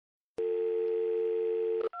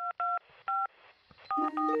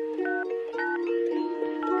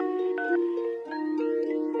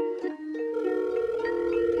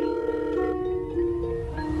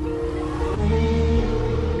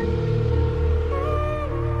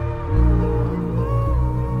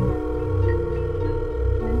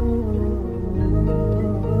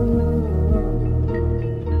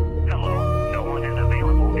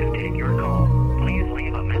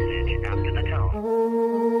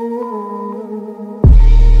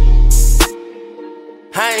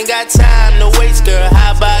I ain't got time to waste, girl,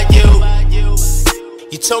 how about you?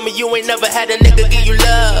 You told me you ain't never had a nigga give you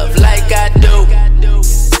love like I do.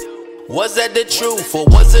 Was that the truth or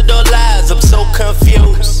was it all lies? I'm so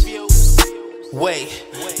confused. Wait,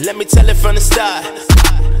 let me tell it from the start.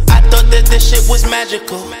 I thought that this shit was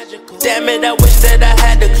magical. Damn it, I wish that I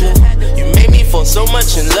had the clue. You made me fall so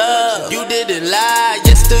much in love. You didn't lie,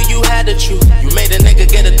 yet still you had the truth. You made a nigga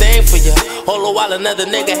get a thing for you, all the while another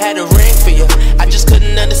nigga had a ring for you. I just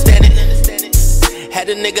couldn't understand it. Had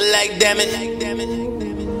a nigga like, damn it.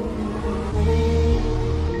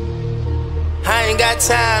 I ain't got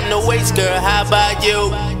time to waste, girl, how about you?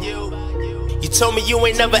 You told me you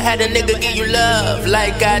ain't never had a nigga give you love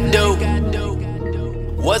like I do.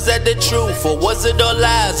 Was that the truth or was it all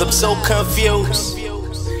lies? I'm so confused.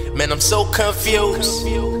 Man, I'm so confused.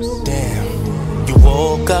 Damn. You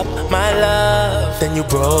woke up my love, then you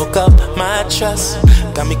broke up my trust.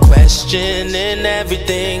 Got me questioning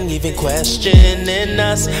everything, even questioning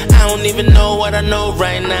us. I don't even know what I know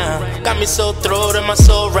right now. Got me so thrown in my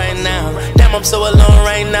soul right now. Damn, I'm so alone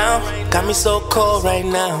right now. Got me so cold right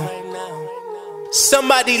now.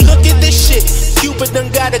 Somebody look at this shit. Cupid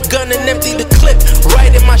done got a gun and empty the clip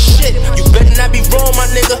right in my shit. You better not be wrong, my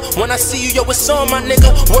nigga. When I see you, yo, it's on, my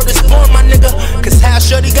nigga. Word is born, my nigga. Cause how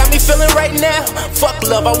shorty got me feeling right now. Fuck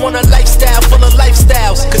love, I want a lifestyle full of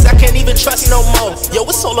lifestyles. Cause I can't even trust no more. Yo,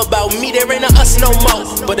 it's all about me, there ain't a us no more.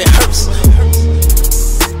 But it hurts.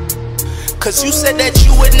 Cause you said that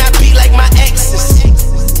you would not be like my exes.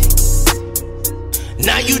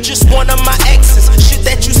 Now you just one of my exes. Shit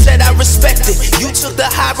that you said I respected. You took the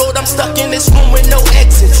high road, I'm stuck in this room with no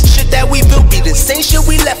exits. Shit that we built be the same shit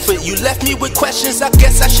we left with. You left me with questions, I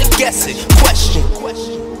guess I should guess it. Question,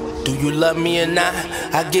 do you love me or not?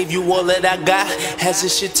 I gave you all that I got. As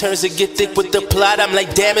this shit turns to get thick with the plot, I'm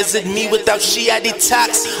like, damn, is it me? Without she, I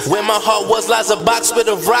detox. Where my heart was lies a box with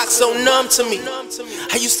a rock so numb to me.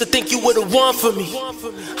 I used to think you would've won for me.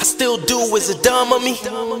 I still do, is it dumb of me?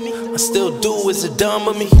 I still do, is it dumb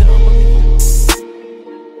of me?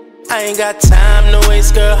 I ain't got time to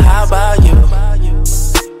waste, girl, how about you?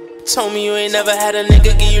 Told me you ain't never had a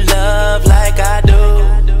nigga give you love like I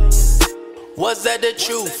do. Was that the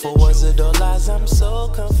truth or was it all lies? I'm so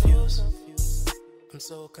confused. I'm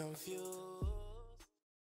so confused.